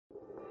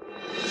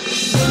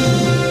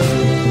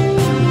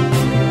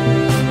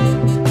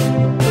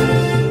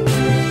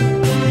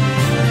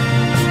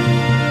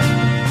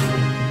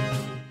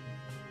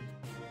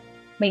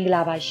မင်္ဂ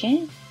လာပါရှင်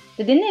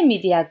။ဒီနေ့မီ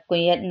ဒီယာကွ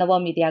န်ရက်နဝ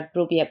မီဒီယာ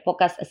group ရဲ့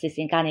podcast အစီအစ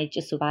ဉ်ကနေကြ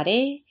ည့်ဆိုပါရစေ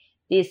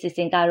။ဒီအစီအစ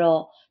ဉ်က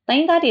တော့တို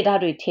င်းသားဒေသ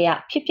တွေထဲက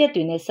ဖြစ်ပျက်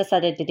တွေနဲ့ဆက်စ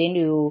ပ်တဲ့သတင်း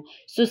တွေကို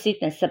စုစည်း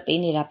တင်ဆက်ပေး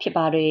နေတာဖြစ်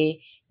ပါတယ်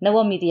။နဝ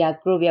မီဒီယာ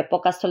group ရဲ့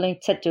podcast ထုတ်လွှင့်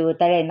ချက်တွေကို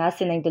တိုက်ရိုက်နားဆ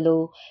င်နိုင်တယ်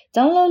လို့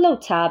ကျောင်းလုံးလှုပ်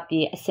ချ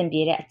ပြီးအဆင်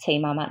ပြေတဲ့အချိန်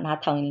မှနား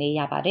ထောင်ရင်လေး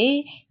ရပါတယ်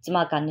။ကျွန်မ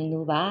ကနူး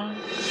နူးပါ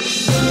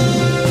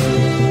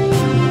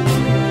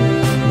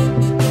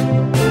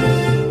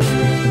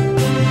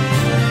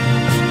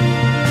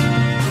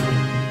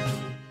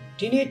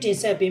ဒီနေ့တင်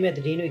ဆက်ပေးမယ့်သ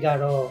တင်းတွေက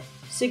တော့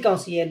စစ်ကောင်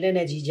စီရဲ့လက်န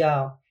က်ကြီးကြော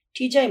င့်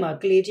ထိကြိုက်မှာ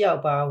ကလေးတယော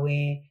က်ပါဝ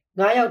င်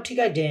9ယောက်ထိ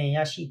ခိုက်ဒဏ်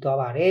ရာရရှိသွား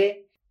ပါတယ်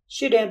။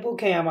ရှစ်တန်ပုတ်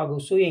ခံရမှာ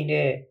ကိုစိုးရိမ်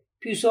တဲ့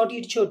ဖြူစောတိ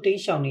တချို့တိ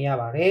မ်းရှောင်နေရ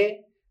ပါတယ်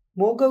။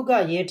မိုးကုတ်က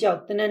ရဲတယောက်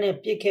တနက်နဲ့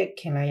ပြစ်ခတ်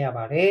ခံလိုက်ရ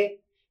ပါတယ်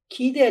။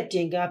ခီးတဲ့တ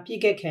င်ကားပြစ်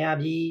ခတ်ခံရ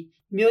ပြီး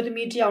မျိုးသ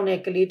မီးတယောက်နဲ့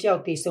ကလေးတယော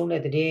က်သေဆုံး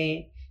တဲ့တဲ့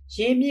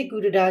ရေးမြစ်ကူ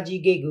တဒါ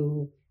ကြီးဂိတ်ကို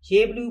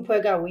ရေးဘလူး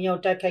ဖွဲ့ကဝင်ရော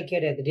က်တိုက်ခိုက်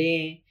ခဲ့တဲ့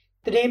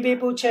တဲ့ပေး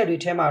ပို့ချက်တွေ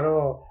ထဲမှာ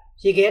တော့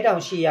ရေခဲတော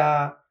င်ရှိရာ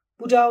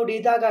ပူတာအိုဒေ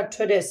သက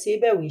ထွက်တဲ့ဆေး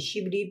ဘက်ဝင်ရှိ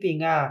ပတိပင်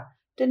က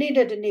တနေ့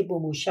တနေ့ပုံ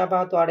မှုရှားပါ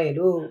သွားတယ်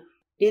လို့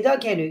ဒေသ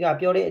ခံတွေက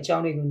ပြောတဲ့အကြော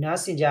င်းတွေကိုနား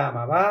ဆင်ကြရ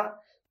မှာပါ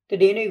။သ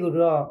တင်းတွေကို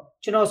တော့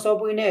ကျွန်တော်စော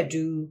ပွေးနဲ့အ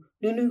တူ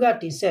နူးနူးက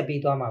တင်ဆက်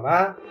ပေးသွားမှာပါ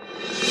။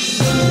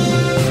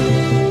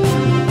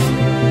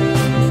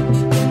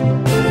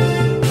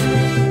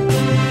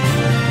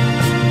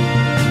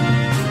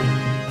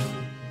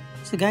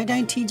စကိုင်းတို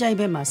င်းထီးကြိုက်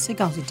ဘက်မှာစစ်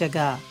ကောင်စီတပ်က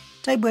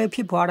တိုက်ပွဲဖြ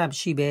စ်ပွားတာမ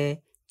ရှိဘဲ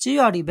ကြေး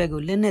ရွာဒီဘက်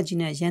ကိုလက်နက်ကြီး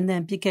နဲ့ရန်တ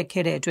မ်းပစ်ခတ်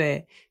ခဲ့တဲ့အတွက်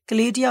က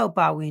လေးတယောက်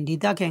ပါဝင်ဒေ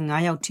သခံ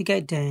9ယောက်ထိခို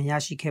က်ဒဏ်ရာ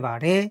ရရှိခဲ့ပါ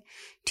တယ်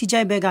။ထိ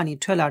ကြိုက်ဘက်ကနေ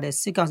ထွက်လာတဲ့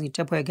စစ်ကောင်စီတ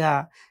ပ်ဖွဲ့က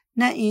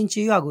နှက်အင်း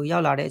ကြေးရွာကိုရော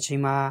က်လာတဲ့အချိ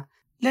န်မှာ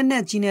လက်န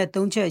က်ကြီးနဲ့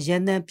3ချက်ရ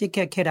န်တမ်းပစ်ခ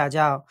တ်ခဲ့တာ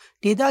ကြောင့်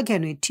ဒေသခံ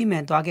တွေထိမှ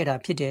န်သွားခဲ့တာ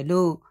ဖြစ်တယ်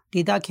လို့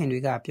ဒေသခံတွေ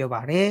ကပြော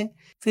ပါတယ်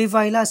။ဖေ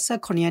ဖော်ဝါရီလ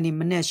18ရက်နေ့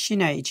မနက်8:00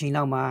နာရီအချိန်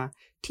လောက်မှာ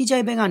ထိကြို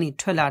က်ဘက်ကနေ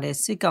ထွက်လာတဲ့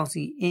စစ်ကောင်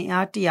စီအင်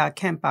အား100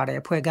ခန့်ပါတဲ့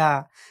အဖွဲ့က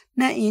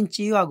နှက်အင်း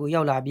ကြေးရွာကို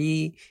ရောက်လာပြီး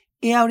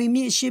ARမြ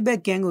စ်အရှိဘက်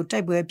ကန်းကိုတို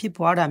က်ပွဲဖြစ်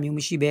ပွားတာမျိုးမ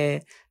ရှိဘဲ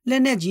လ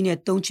က်နက်ကြီးနဲ့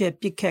3ချက်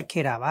ပစ်ခတ်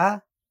ခဲ့တာပါ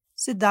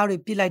စစ်သားတွေ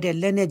ပစ်လိုက်တဲ့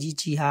လက်နက်ကြီး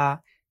ကြီးဟာ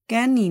က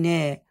န်းနီ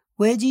နဲ့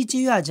ဝဲကြီး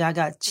ကြေးရွာကြား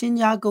ကချင်း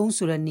ကြားကုန်း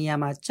ဆိုတဲ့နေရာ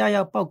မှာကြား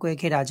ရောက်ပောက်ကွဲ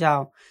ခဲ့တာကြော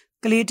င့်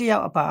ကလေးတယော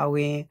က်အပါအဝ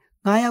င်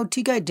9ယောက်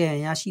ထိခိုက်ဒဏ်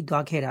ရာရရှိ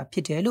သွားခဲ့တာဖြ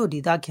စ်တယ်လို့ဒေ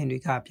သခံတွေ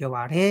ကပြော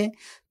ပါတယ်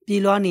ပြ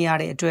ည်လွှားနေရ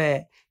တဲ့အတွက်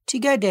ထိ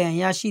ခိုက်ဒဏ်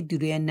ရာရရှိသူ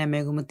တွေရဲ့နာမ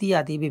ည်ကိုမသိရ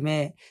သေးပေ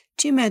မဲ့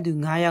ထိမဲ့သူ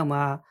9ယောက်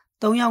မှာ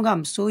3ယောက်က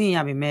မစိုးရင်ရ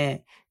ပေမဲ့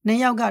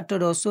2ယောက်က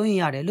တော်တော်စိုးရင်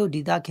ရတယ်လို့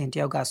ဒေသခံတ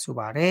ယောက်ကဆို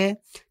ပါတယ်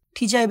။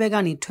ထိကြိုက်ဘက်က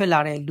နေထွက်လာ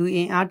တဲ့လူအ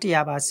င်အား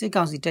100ပါစစ်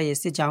ကောင်စီတပ်ရဲ့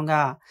စစ်ကြောင်းက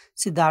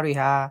စစ်သားတွေ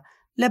ဟာ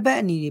လက်ပတ်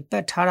အနီတွေပ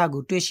တ်ထားတာ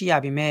ကိုတွေ့ရှိရ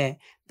ပေမဲ့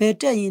ဘယ်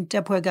တက်ရင်တ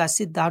ပ်ဖွဲ့ကစ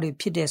စ်သားတွေ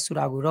ဖြစ်တဲ့ဆို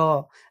တာကိုတော့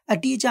အ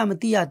တိအကျမ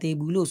သိရသေး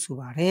ဘူးလို့ဆို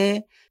ပါတယ်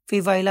။ဖေ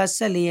ဖော်ဝါရီလ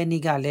14ရက်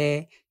နေ့ကလည်း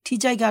ထိ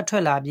ကြိုက်ကထွ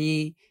က်လာပြီး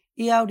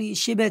ARအ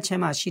ရှိဘက်ချ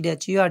မ်းမှာရှိတဲ့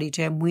ကျွော်ရီ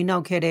ထဲမွေးနော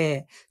က်ခဲ့တဲ့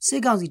စ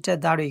စ်ကောင်စီတပ်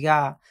သားတွေက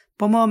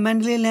ဗမော်မန္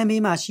တလေးလမ်း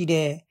ဘေးမှာရှိ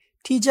တဲ့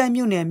ထီကြိုက်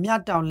မြို့နယ်မြ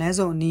တောင်လမ်း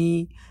စုံအနီး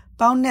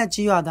ပေါင်းနဲ့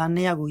ကြေးရွာသား2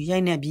ယောက်ကိုရို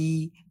က်နှက်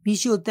ပြီးမိ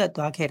ရှို့သက်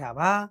သွားခဲ့တာ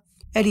ပါ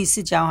အဲ့ဒီစ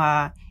စ်ကြောင်းဟာ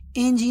အ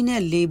င်ဂျီ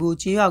နဲ့လေဘူ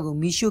ကြေးရွာကို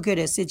မိရှို့ခဲ့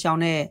တဲ့စစ်ကြော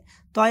င်းနဲ့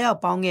တွားရောက်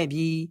ပေါင်းခဲ့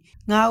ပြီး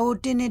ငါအို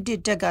111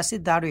တက်ကစ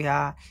စ်သားတွေဟာ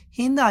ဟ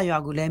င်းသာရွာ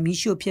ကိုလည်းမိ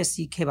ရှို့ဖျက်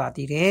ဆီးခဲ့ပါ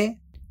သေးတယ်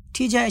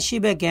ထီကြိုက်အရှိ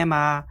ဘက်ကမ်း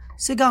မှာ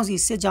စစ်ကောင်စီ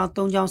စစ်ကြောင်း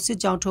3ကြောင်းစစ်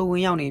ကြောင်းထိုးဝ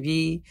င်ရောက်နေ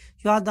ပြီး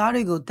ရွာသား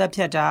တွေကိုတပ်ဖြ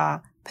တ်တာ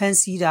ဖမ်း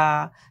ဆီးတာ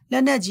လ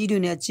က်နက်ကြီးတွေ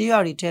နဲ့ကြေးရွာ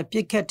တွေထက်ပ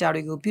စ်ခတ်တာ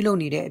တွေကိုပြုလုပ်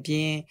နေတဲ့အပြ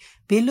င်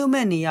ဘေးလွတ်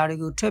မဲ့နေရာတွေ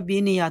ကိုထွက်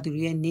ပြေးနေရသူ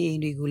တွေရဲ့နေအိ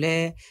မ်တွေကိုလ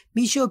ည်း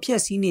မိရှို့ဖျ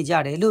က်ဆီးနေကြ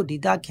တယ်လို့ဒေ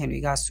သခံတွေ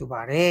ကဆို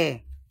ပါတယ်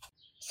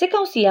။စစ်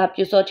ကောင်စီက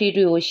ပြူစောတိ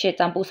တွေကိုရှေ့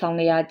တန်းပို့ဆောင်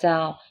နေရကြော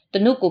င်းတ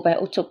နုကိုပိုင်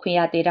အုပ်ချုပ်ခွင့်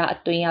ရဒေတာအ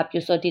တွင်းရပြူ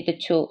စောတိတ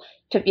ချို့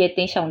ထွက်ပြေးတ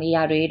င်းရှောင်နေရ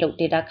တယ်လို့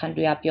ဒေတာခံ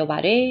တွေကပြောပါ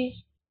တယ်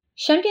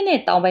။ရှမ်းပြည်န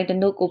ယ်တောင်ပိုင်းတ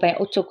နုကိုပိုင်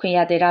အုပ်ချုပ်ခွင့်ရ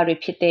ဒေတာတွေ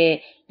ဖြစ်တဲ့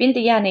ပင်တ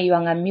ရနဲ့ရွာ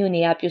ငံမြို့န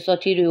ယ်ပြူစော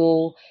တိတွေ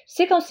ကိုစ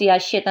စ်ကောင်စီက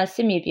ရှေ့တန်းစ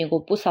စ်မြေပြင်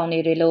ကိုပို့ဆောင်နေ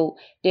တယ်လို့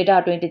ဒေတာ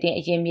တွင်တင်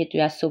အရင်မြစ်တွေ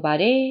ကဆိုပါ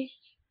တယ်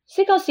။စ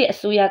စ်ကောင်စီအ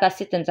စိုးရကစ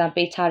စ်တမ်းကြမ်း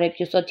ပေးထားတဲ့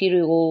ပြူစောတိ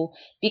တွေကို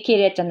ပြီးခဲ့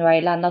တဲ့ဇန်နဝါ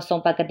ရီလနောက်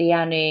ဆုံးပတ်ကတည်းက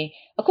နေ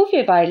အခုဖေ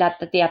ဖော်ဝါရီလ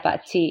တတိယပတ်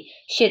အထိ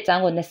ရှစ်တ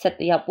န်းကို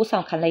21ရောက်ပို့ဆော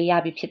င်ခံလိုက်ရ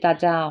ပြီဖြစ်တာ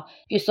ကြောင့်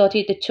ပြူစောတိ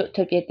တချို့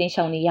ထွက်ပြေးတင်း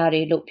ရှောင်နေရတ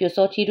ယ်လို့ပြူ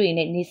စောတိတွေ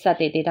နဲ့နှိစက်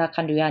တဲ့ဒေတာ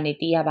ခံတွေကနေ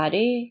သိရပါတ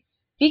ယ်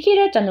။ပြီးခဲ့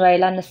တဲ့ဇန်နဝါရီ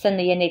လ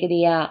22ရက်နေ့ကတ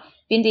ည်းက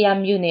ပင်တရ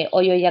မြို့နယ်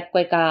အော်ရရက်ကွ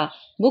က်က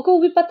မူကူ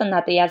ဝိပဿနာ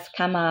တရားစခ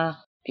န်းမှာ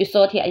ပြူ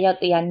စောတိအယောက်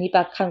100နီး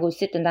ပါးခန့်ကို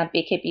စစ်တမ်း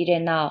ပေးခဲ့ပြီး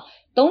တဲ့နောက်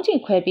3ချိ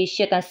န်ခွဲပြီး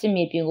ရှစ်တန်းစစ်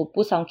မြေပြင်ကို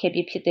ပို့ဆောင်ခဲ့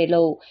ပြီးဖြစ်တယ်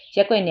လို့ရ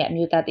က်ကွက်နယ်အ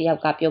မျိုးသားတယော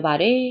က်ကပြောပါ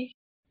တယ်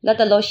။လက်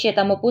တလောရှစ်တ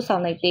န်းမပို့ဆော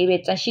င်နိုင်သေးပဲ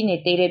တန်ရှိနေ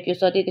သေးတဲ့ပြူ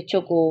စောတိတ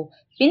ချို့ကို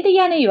ပင်တရ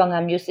နဲ့ရွာငံ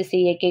မျိုးစစ်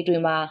စေးရဲ့ဂိတ်တွေ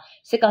မှာ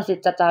စစ်ကောင်စီ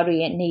တပ်သားတွေ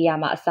ရဲ့နေရာ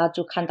မှာအစား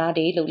ထိုးခံထားတ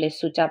ယ်လို့လည်း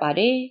ဆိုကြပါ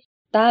တယ်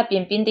။ဒါအပြ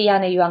င်ပင်တရ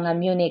နဲ့ရွာငံ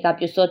မျိုးနယ်က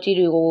ပြူစောတိ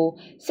တွေကို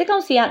စစ်ကော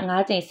င်စီက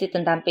9ချိန်စစ်တ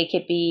မ်းပေး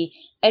ခဲ့ပြီး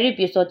အဲ့ဒီ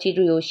ပြူစောတိ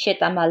တွေကိုရှစ်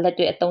တန်းမှာလက်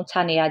တွေအုံချ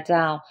နေရ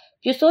ကြောင်း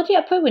ပြူစောတိ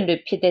အဖွဲ့ဝင်တွေ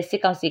ဖြစ်တဲ့စ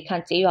စ်ကောင်စီခ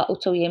န့်ကျေးရွာအု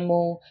ပ်ချုပ်ရေး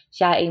မှူး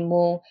ယာအိမ်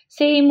မှူး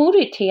စေအိမ်မှူး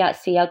တွေထရ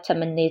10ယောက်ချက်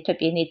မနေထွက်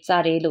ပြေးနေကြ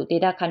တယ်လို့ဒေ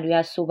တာခံတွေက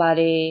ဆိုပါ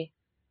တယ်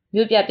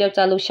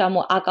မြို့ပြပျောက်ကြားလှုပ်ရှား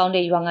မှုအားကောင်း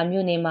တဲ့ရွာငံ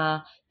မြို့နယ်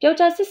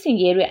မှာပျောက်ကြားစစ်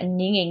စင်ရဲတွေ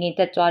အနည်းငယ်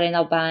ငြိမ်သက်သွား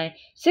တဲ့နောက်ပိုင်း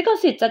စစ်ကောင်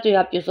စီတပ်တွေ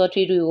ကပြူ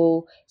စောထီတွေ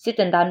ကိုစစ်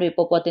တမ်းသားတွေ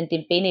ပေါ်ပေါ်တင်တ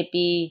င်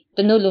ပေးနေပြီးတ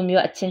နုလူ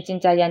မျိုးအချင်းချင်း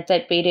ကြား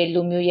ရန်ကြိုက်ပေး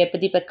တဲ့လူမျိုးရဲ့ပ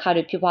ဋိပက္ခ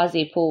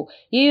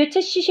တွေဖြစ်ပွားစေဖို့ရည်ရွယ်ချ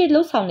က်ရှိရှိ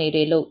လှုံ့ဆော်နေတ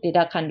ယ်လို့ဒေ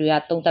တာခန်တွေ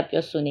ကတုံ့တက်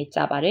ပြော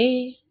ဆိုနေကြပါတယ်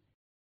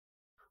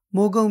။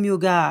မိုးကုံမြို့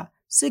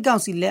ကစစ်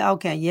ကောင်စီလက်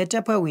အောက်ခံရဲတ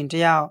ပ်ဖွဲ့ဝင်တ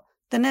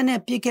ယောက်တနက်နဲ့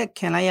ပြစ်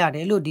ခတ်ခံလိုက်ရတ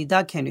ယ်လို့ဒေတာ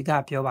ခန်တွေ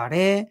ကပြောပါတ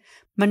ယ်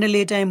။မန္တ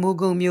လေးတို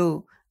င်းမိုးကုံ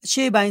မြို့အ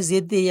ရှေ့ပိုင်း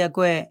ဈေးသစ်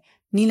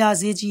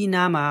ရပ်ကွက်နီလာဈေးကြီး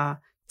နားမှာ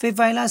ဖေ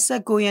ဖော်ဝါရီ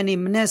19ရက်နေ့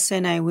မနက်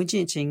10:00နာရီဝန်းကျ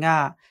င်ချိန်က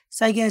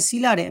စိုက်ကယ်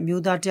စီးလာတဲ့အမျိုး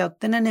သားတ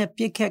ယောက်တနက်နဲ့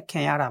ပြစ်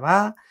ခတ်ခံရတာပါ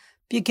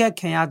။ပြစ်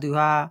ခတ်ခံရသူ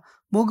ဟာ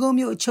မိုး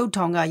ကုံမြို့အချုပ်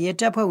ထောင်ကရဲ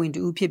တပ်ဖွဲ့ဝင်တူ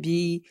ဖြစ်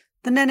ပြီး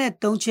တနက်နဲ့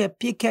3ချက်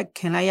ပြစ်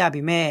ခတ်ခံလိုက်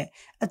ရပေမဲ့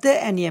အသက်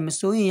အန္တရာယ်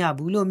မစိုးရင်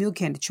ရဘူးလို့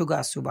မြို့ခင်တချို့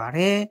ကဆိုပါ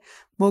တယ်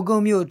။မိုး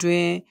ကုံမြို့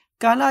အတွင်း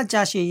ကာ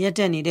လကြာရှည်ရက်တ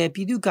က်နေ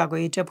တဲ့ပြည်သူ့ကာကွ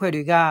ယ်ရေးတပ်ဖွဲ့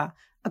တွေက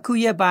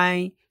အခုရက်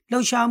ပိုင်း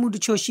လှုပ်ရှားမှု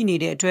တချို့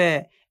ရှိနေတဲ့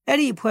အတွက်အဲ့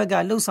ဒီအဖွဲ့က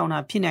လှုပ်ဆောင်တာ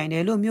ဖြစ်နိုင်တ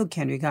ယ်လို့မြို့ခ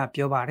င်တွေက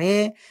ပြောပါတယ်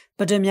။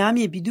ပထ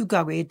မမြေပြည်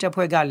သူ့ကာကွယ်ရေး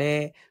တပ်ဖွဲ့က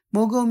လည်း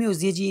မိုးကုံမြို့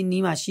ဈေးကြီးအ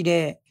နီးမှာ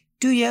ရှိတဲ့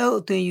တူရဲအုပ်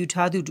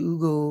အသွင်ယူထားသူတူ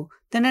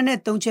ကိုတနက်နဲ့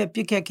3ချက်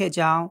ပစ်ခတ်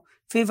ခဲ့ကြောင်း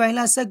ဖေဖော်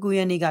ဝါရီ19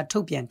ရက်နေ့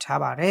ကထုတ်ပြန်ထား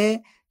ပါတယ်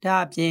။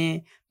ဒါ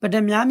အပြင်ပ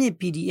ထမမြေ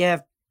PDF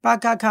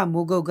ပက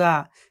ခမိုးကုတ်က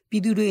ပြ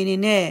ည်သူတွေအနေ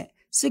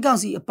နဲ့စစ်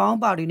ကောင်စီအပေါင်း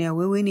ပါတွေနဲ့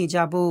ဝေးဝေးနေကြ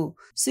ဖို့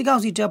စစ်ကောင်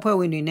စီ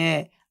တပ်ဖွဲ့ဝင်တွေနဲ့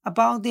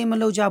အပေါင်းအသင်း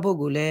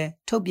မလုပ်ကြဖို့ကိုလည်း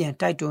ထုတ်ပြန်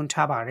တိုက်တွန်း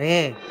ထားပါတ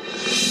ယ်။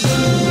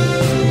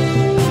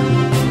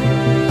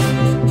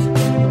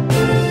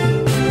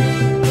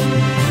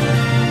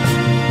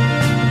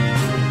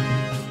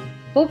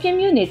ဘိုးပြ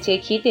င်းမြို့နယ်ချေ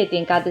ခီးတဲ့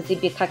တင်ကားတစ်စီး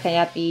ပစ်ခတ်ခံ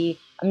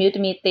ရပြီးအမျိုးသ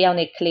မီးတစ်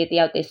ယောက်နဲ့ကလေး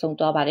တစ်ယောက်သေဆုံး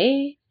သွားပါတယ်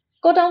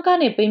။ကိုတောင်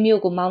ကနေပိမြို့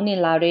ကိုမော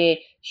င်းနှင်လာတဲ့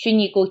ရွှေ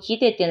ညီကိုခီး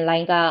တဲ့တင်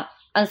လိုင်းကအ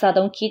န်စာ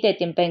တုံးခီးတဲ့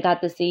တင်ပန်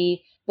ကားတစ်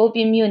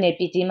စီးဘိုးပြင်းမြို့နယ်ပြ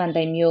ည်ကြီး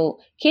မန်တိုင်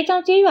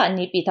မြို့ခေချောင်းကျေးရွာအ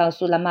နီးပြည်ထောင်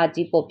စုလမ်း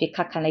မကြီးပေါ်ပစ်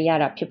ခတ်ခံရ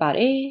တာဖြစ်ပါ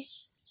တယ်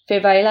။ဖေ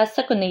ဖော်ဝါရီ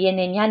19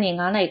ရက်နေ့ညနေ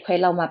9:00နာရီ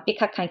ခွဲလောက်မှာပစ်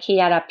ခတ်ခံခဲ့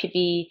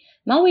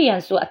ရတာဖြစ်ပြီးမဝေ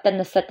ရန်စုအသက်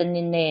22နှ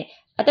စ်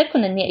နဲ့အသက်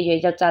9နှစ်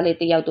အရွယ်ယောက်ျားလေး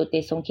တစ်ယောက်တို့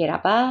သေဆုံး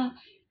ခဲ့တာပါ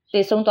။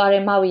သေဆုံးသွား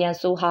တဲ့မဝေ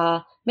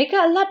ရန်စုဟာမိက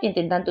အလှပြင်တ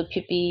င်တန်းသူဖြ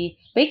စ်ပြီး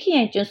ဗိတ်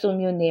ခရိုင်ကျွန်းစု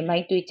မြို့နယ်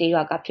မိုင်းတွေးကျေး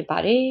ရွာကဖြစ်ပါ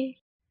တယ်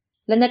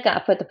။လက်နက်ကအ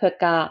ဖွဲတစ်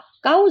ဖက်က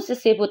ကားဦးစစ်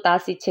ဆေးဖို့တား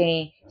ဆီးချိန်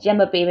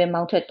ရမ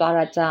ပေးပဲမော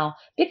င်းထွက်သွားတာကြောင့်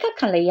ပြစ်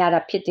ခတ်ခံလိုက်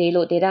ရတာဖြစ်တယ်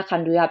လို့ဒေတာ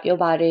ခန်တွေ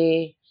ကပြောပါတယ်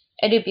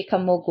။အဲ့ဒီပြစ်ခ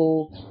တ်မှုကို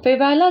ဖေ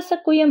ဖော်ဝါရီ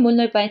19ရက်မွန်း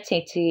လွဲပိုင်းချိ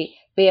န်ထိ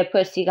ဘယ်အ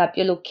ဖွဲ့အစည်းက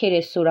ပြုလုပ်ခဲ့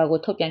တဲ့ဆိုတာ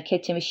ကိုထုတ်ပြန်ခဲ့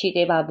ခြင်းမ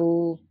ရှိသေးပါ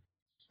ဘူး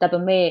။ဒါပေ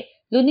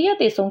မဲ့လူနည်းရ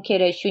တဲ့ဆုံးခဲ့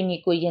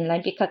တဲ့ရွှေညီကိုရင်လို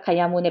င်းပြစ်ခတ်ခါ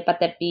ရမှုနဲ့ပတ်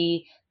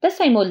သက်ပြီးသက်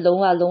ဆိုင်မှုလုံး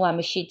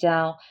ဝမ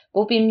ရှိကြောင်း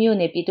ဘိုးပြင်းမြို့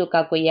နယ်ပြည်သူ့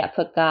ကာကွယ်ရေးအ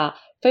ဖွဲ့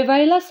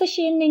ကဖေဖော်ဝါရီ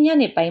18ရက်နေ့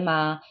ညနေပိုင်းမှာ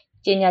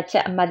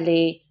ကြေညာချက်အမှတ်4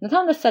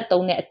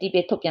 2023နဲ့အ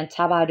တည်ပြုထုတ်ပြန်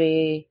ထားပါတ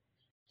ယ်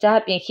။ကြား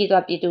ပြင်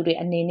ခီးသွားပြည်သူတွေ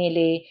အနေနဲ့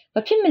လေ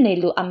မဖြစ်မနေ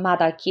လို့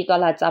အမှားတာခီး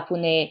သွားလာကြ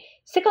ဖို့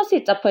နဲ့စစ်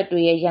ကောင်စီတပ်ဖွဲ့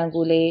တွေရဲ့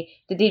ရန်ကိုလေ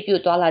တတိပြု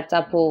သွားလာကြ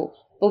ဖို့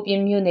ဘိုးပြ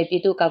င်းမြို့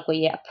နယ်ပြည်သူ့ကာကွယ်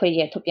ရေးအဖွဲ့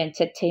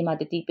ရဲ့ထုတ်ပြန်ချက်ထဲမှာ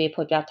တတိပေး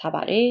ဖော်ပြ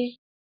ထားပါတယ်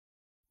။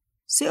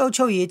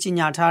စစ်အုပ်ချုပ်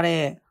ရေးကြီးညာထား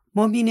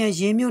တဲ့မွန်ပြည်နယ်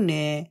ရေးမြို့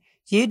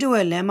နယ်ရေးတဝ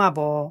က်လမ်း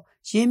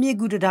မပေါ်ရေးမြစ်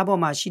ကူတံ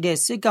တားပေါ်မှာရှိတဲ့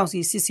စစ်ကောင်စီ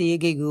စစ်စေး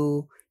ရေးဂိတ်ကို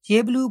ရေ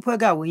ဘလူး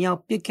အဖွဲ့ကဝင်ရောက်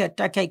ပစ်ခတ်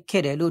တိုက်ခိုက်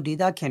ခဲ့တယ်လို့ဒေ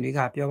သခံတွေ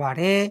ကပြောပါတ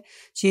ယ်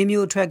။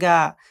ရေးမြို့အထွက်က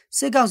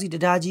စစ်ကောင်စီတံ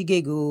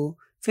တားကြီးဂိတ်ကို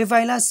ဖေ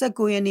ဖော်ဝါရီ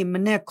19ရက်နေ့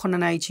မနက်9:00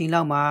နာရီ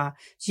ချိန်လောက်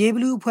မှာရေဘ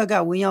လူးအဖွဲ့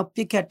ကဝင်ရောက်ပ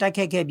စ်ခတ်တိုက်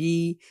ခိုက်ခဲ့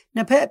ပြီးနှ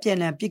စ်ဖက်အပြန်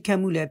အလှန်ပစ်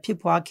ခတ်မှုလည်းဖြစ်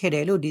ပွားခဲ့တ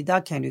ယ်လို့ဒေ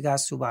သခံတွေ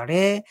ကဆိုပါ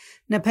တယ်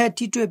။နှစ်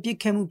ဖက်ထိတွေ့ပစ်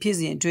ခတ်မှုဖြစ်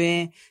စဉ်အတွ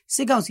င်းစ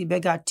စ်ကောင်စီဘ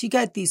က်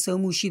ကထိခိုက်ဒေ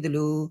ဆုံးမှုရှိ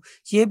သလို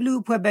ရေဘလူး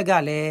အဖွဲ့ဘက်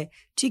ကလ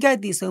ည်းထိခိုက်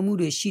ဒေဆုံး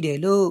မှုတွေရှိတယ်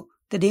လို့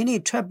သတင်းတွေ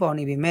ထွက်ပေါ်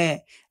နေပေ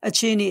မဲ့အ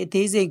ခြေအနေ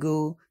အသေးစိတ်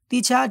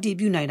ကိုတိကျအ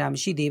တည်ပြုနိုင်တာမ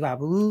ရှိသေးပါ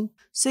ဘူး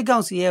။စစ်ကော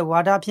င်စီ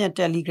ရဲ့ဝါဒဖြန့်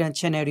Telegram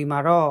Channel တွေမှာ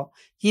တော့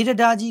ရေတံ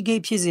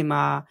တားကြီးဂိတ်ဖြစ်စဉ်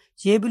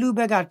မှာရေဘလူးဘ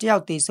က်ကတ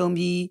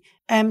ယောက်သေဆုံးပြီး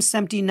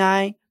M79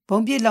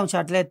 ဘုံပစ်လောင်ချာ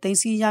တစ်လက်သိ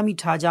မ်းဆည်းရမိ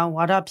ထားကြောင်း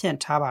ဝါဒဖြန့်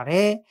ထားပါတ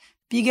ယ်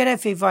။ပြီးခဲ့တဲ့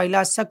ဖေဖော်ဝါရီ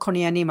18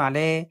ရက်နေ့မှာလ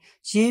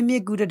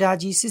ည်းရေမြစ်ကူတံတား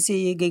ကြီး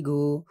စစ်စေး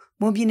ရေးဂိတ်ကို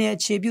မွန်ပြည်နယ်အ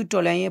ခြေပြု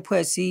တော်လှန်ရေးအ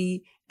ဖွဲ့အစည်း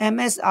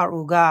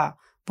MSRO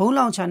ကဘုံ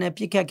လောင်ချာနဲ့ပ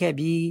စ်ခတ်ခဲ့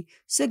ပြီး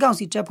စစ်ကောင်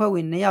စီတပ်ဖွဲ့ဝ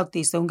င်2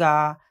ယောက်သေဆုံးက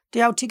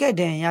တယောက်ထိ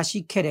ခိုက်ဒဏ်ရာရရှိ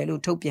ခဲ့တယ်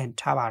လို့ထုတ်ပြန်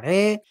ထားပါတ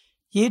ယ်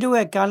။ရေးတ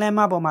ဝက်ကားလမ်း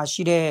မပေါ်မှာ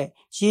ရှိတဲ့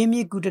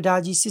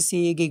ရေးမြစ်ကူတံတားကြီး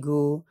စစ်စေး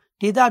ရေးဂိတ်ကို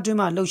ဒေသတွင်း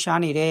မှာလှုပ်ရှား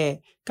နေ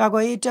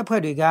တဲ့ကာကွယ်ရေး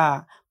တပ်ဖွဲ့တွေ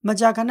ကမ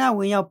ကြာခဏဝ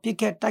င်ရောက်ပစ်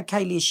ခတ်တိုက်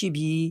ခိုက်လေး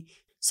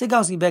ရှိပြီးစစ်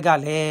ကောင်စီဘက်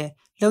ကလ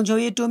ည်းလုံခြုံ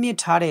ရေးတိုးမြင့်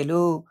ထားတယ်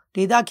လို့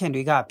ဒေ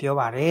သခံတွေ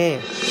ကပြောပါတယ်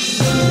။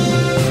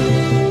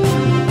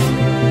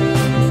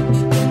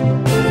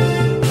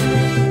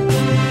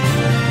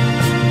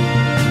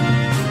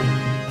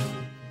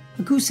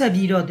အခုဆက်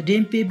ပြီးတော့သတ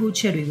င်းပေးပို့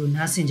ချက်တွေကို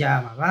နားဆင်ကြ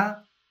ရမှာပါ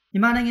။မြ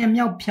န်မာ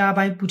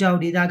နိုင်ငံမြောက်ဖျားပိုင်းပူတောင်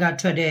ဒေသက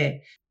ထွက်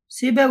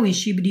တဲ့ဆေးဘက်ဝင်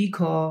ရှိပတိ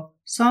ခေါ်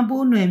စောင်း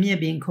ပိုးနွယ်မြက်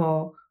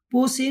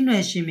ပင်ခေါ်ပိုးဆေးနွ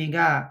ယ်ရှင်ပင်က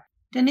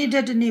တနေ့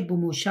တက်တနေ့ပုံ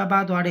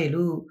မှုရှားပါသွားတယ်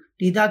လို့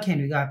ဒေ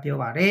သခံတွေ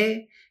ကပြောပါတယ်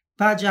။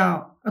ဘာကြော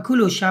င့်အခု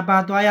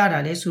လိုရှားပါသွားရတာ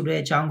လဲဆိုတဲ့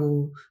အကြောင်း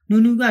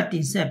ကိုနူးနူးက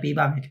တင်ဆက်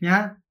ပေးပါမယ်ခင်ဗျာ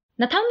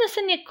။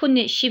2022ခုနှ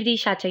စ်ရှိပတိ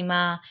ရှာချိန်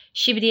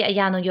မှာရှိပတိအ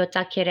ရာနုံရောကြ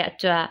ခဲ့တဲ့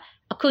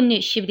အတွက်အခုနှ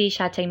စ်ရှိပတိ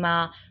ရှာချိန်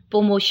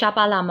မှာပုံ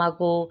မှုရှားပါလာမှာ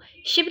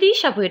ကိုရှိ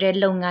ပတိရှာဖွေတဲ့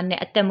လုပ်ငန်း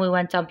နဲ့အသက်မွေးဝ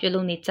မ်းကြောင့်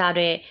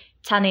ပြုလုပ်နေကြတဲ့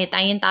차네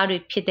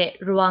따인따르 피데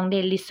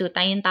루앙데 리수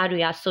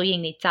따인따르야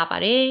소잉니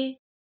짜바레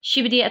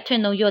시비디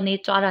아트노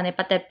요네 쩌라네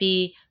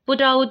빠따삐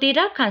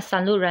부다우디라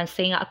칸산루란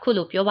생아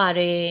아쿠루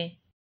뼈바레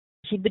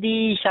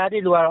시비디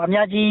샤리루아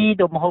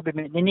아미아지도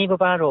모호베메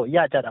니니바바로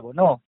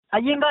야자다보노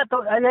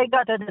아యిం가도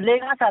알레가도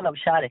레가살로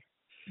샤레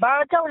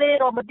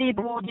바자울레로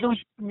모티부 디루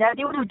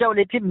야디우두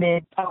자울레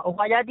피메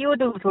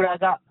와야디우두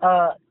소라가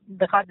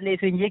다카들레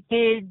스윈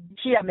예케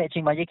치야메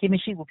칭마 예케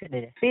미시고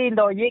피네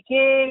핀도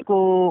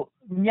예케고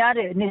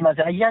냐레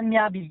니마자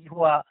아얀냐비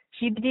호아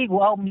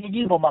시비디고 아우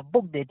미지고 마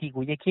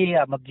복데티고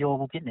예케가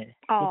마벼고 피네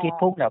예케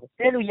퐁나고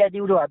텔루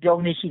야디우도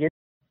아병네 시레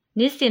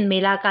니신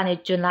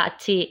메라카네 준라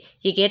아치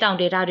예게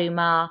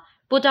다운데라르마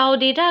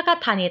부다우데다가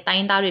타네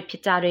따인다르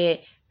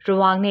피자레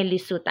루왕네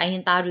리수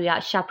따인다르야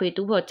샤ဖွေ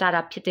တူဖို့ကြ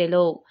တာဖြစ်တယ်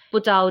လို့ပူ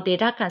ဇော်ဒေ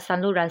တာခန်ဆန်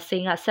လိုရန်စိ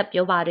န်ကဆက်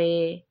ပြောပါတ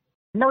ယ်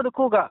နောက်တစ်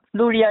ခုက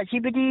လူရီယာရှိ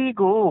ပတိ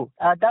ကို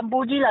တန်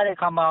ပိုးကြီးလာတဲ့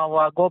ခါမှာ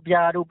ဂေါ်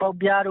ပြားတို့ပေါက်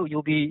ပြားတို့ယူ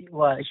ပြီး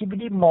ရှိပ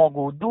တိမော်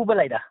ကိုဒူးပ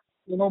လိုက်တာ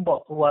ဒီလို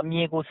ပေါ့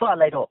မြေကိုဆွ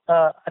လိုက်တော့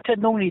အထက်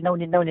နှုံးလေးနောက်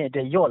နေအ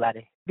တွက်ယော့လာတ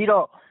ယ်ပြီး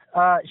တော့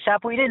ရှာ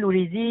ဖွေတဲ့လူ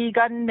တွေစီက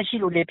မရှိ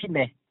လို့လေဖြစ်မ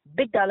ယ်ဘ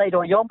စ်တာလိုက်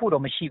တော့ရောင်းဖို့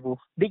တော့မရှိဘူး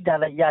ဘစ်တာ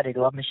လိုက်ရတယ်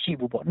တော့မရှိ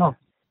ဘူးပေါ့နော်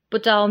ပူ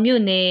ဇော်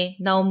မြို့နယ်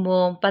နောင်မွ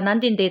န်ပနန်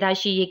တင်ဒေတာ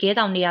ရှိရေခဲ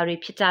တောင်နေရာတွေ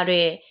ဖြစ်ကြ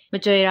တဲ့မ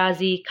ကြွယ်ရာ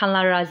စီခန်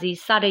လာရာစီ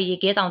စတဲ့ရေ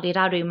ခဲတောင်ဒေ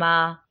တာတွေမှာ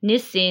နှ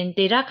စ်စဉ်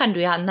ဒေတာခန့်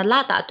တွေကနလ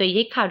တာအတွေ့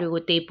ရိတ်ခါတွေ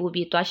ကိုတေးပူ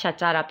ပြီးတွားရှာ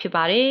ကြတာဖြစ်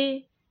ပါတယ်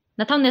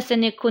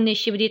2020ခုနှစ်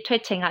ရှိပတိထွ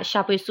က်ချိန်ကရှာ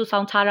ဖွေစုဆော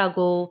င်းထားတာ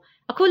ကို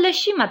အခုလက်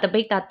ရှိမှာတပိ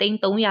တ်တာ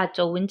300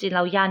ကျော်ဝန်းကျင်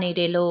လောက်ရနေ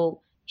တယ်လို့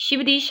ရှိ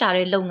ပတိရှာ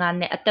တဲ့လုပ်ငန်း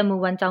နဲ့အသက်မူ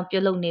ဝန်ကြောင့်ပြု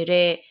လုပ်နေ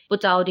တဲ့ပူ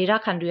ဇော်ဒေတာ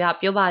ခန့်တွေက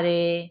ပြောပါတ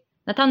ယ်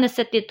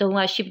2021တုန်းက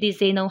ရှိပတိ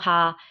ဈေးနှုန်းဟာ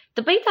တ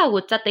ပိတ်တာ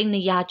ကိုစက်သိန်း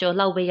200ကျော်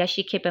လောက်ပဲရ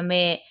ရှိခဲ့ပေ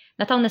မဲ့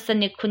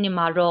2022ခုနှစ်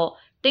မှာတော့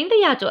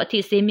300ကျော်အထိ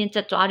ဈေးမြင့်ကျ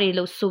သွားတယ်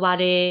လို့ဆိုပါ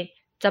တယ်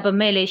။ဒါပေ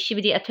မဲ့လည်းရှိပ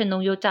တိအထွတ်နှုံ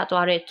ရိုးကျ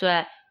သွားတဲ့အတွ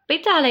က်ပိ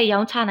တ်တာလည်းရော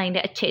င်းချနိုင်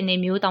တဲ့အခြေအနေ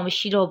မျိုးတောင်မ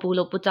ရှိတော့ဘူး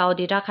လို့ပူဇော်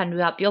ဒေတာခန်တွေ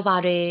ကပြောပါ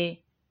တယ်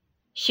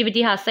။ရှိပ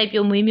တိဟာစိုက်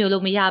ပျိုးမွေးမြူ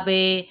လို့မရ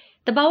ပဲ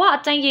တဘာဝအ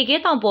ကျဉ်းရေခဲ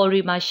တောင်ပေါ်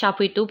တွေမှာရှာ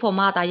ဖွေတူးဖော်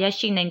မှသာရ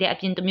ရှိနိုင်တဲ့အ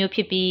ပြင်တစ်မျိုးဖြ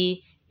စ်ပြီး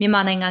မြန်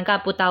မာနိုင်ငံက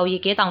ပူတာရေ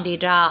ခဲတောင်ဒေ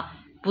တာ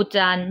ဘူတ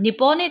န်နီ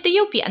ပေါ်နဲ့တ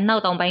ရုတ်ပြည်အနော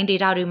က်တောင်ပိုင်းဒေ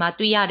တာတွေမှာ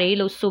တွေ့ရတယ်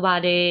လို့ဆိုပါ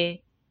တယ်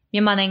။မြ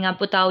န်မာနိုင်ငံ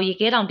ပူတာရေ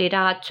ခဲတောင်ဒေ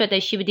တာထွက်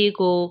တဲ့ရှိပတိ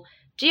ကို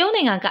တရုတ်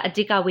နိုင်ငံကအ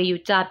ဓိကဝေယူ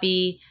ကြ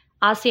ပြီး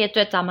အာဆီယံအ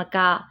တွက်သာမက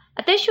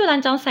အသက်ရှူလ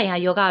န်းကြောင်းဆိုင်ရာ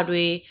ယောဂ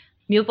တွေ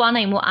မျိုးပွား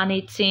နိုင်မှုအားန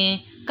ည်းခြင်း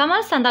ကာမ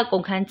ဆန္ဒကု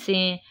န်ခန်းခြ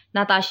င်း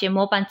နာတာရှင်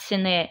မောပန်းခြ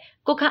င်းနဲ့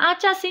ကိုယ်ခံအား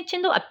ကျဆင်းခြ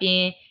င်းတို့အပြ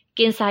င်က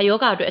င်ဆာယော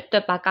ဂတွေအတွ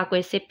က်ပါကာကွ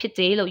ယ်ဆေးဖြစ်တ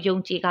ယ်လို့ယုံ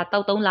ကြည်ကတော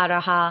က်တုံးလာ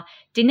တာဟာ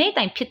ဒီနေ့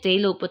တိုင်ဖြစ်တယ်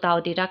လို့ပူတာ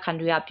ဒေတာခန်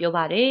တွေကပြော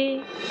ပါတယ်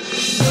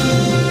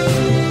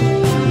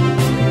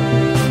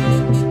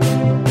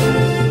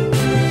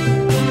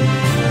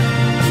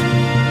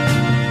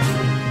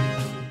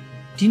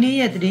ဒီနေ့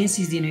ရဲ့သတင်း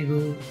စီစဉ်တွေ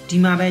ကိုဒီ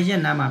မှာပဲရ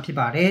ပ်နားမှာဖြစ်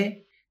ပါတယ်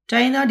။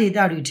တိုင်းရင်းသားဒေသ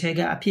တွေထဲက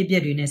အဖြစ်အပျ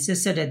က်တွေနဲ့ဆက်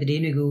ဆက်တဲ့သတ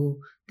င်းတွေကို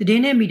သတ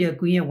င်းနဲ့မီဒီယာ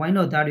ကွန်ရဲ့ဝိုင်း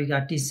တော်သားတွေက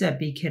တင်ဆက်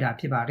ပေးခဲ့တာ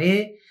ဖြစ်ပါတယ်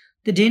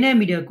။သတင်းနဲ့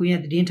မီဒီယာကွန်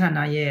ရဲ့သတင်းဌာန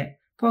ရဲ့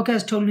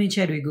podcast ထုတ်လွှင့်ချ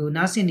က်တွေကို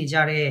နားဆင်နေကြ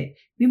တဲ့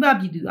မိဘ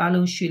ပြည်သူအား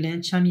လုံးရွှေလ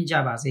န်းချမ်းမြေ့ကြ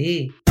ပါစေ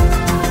။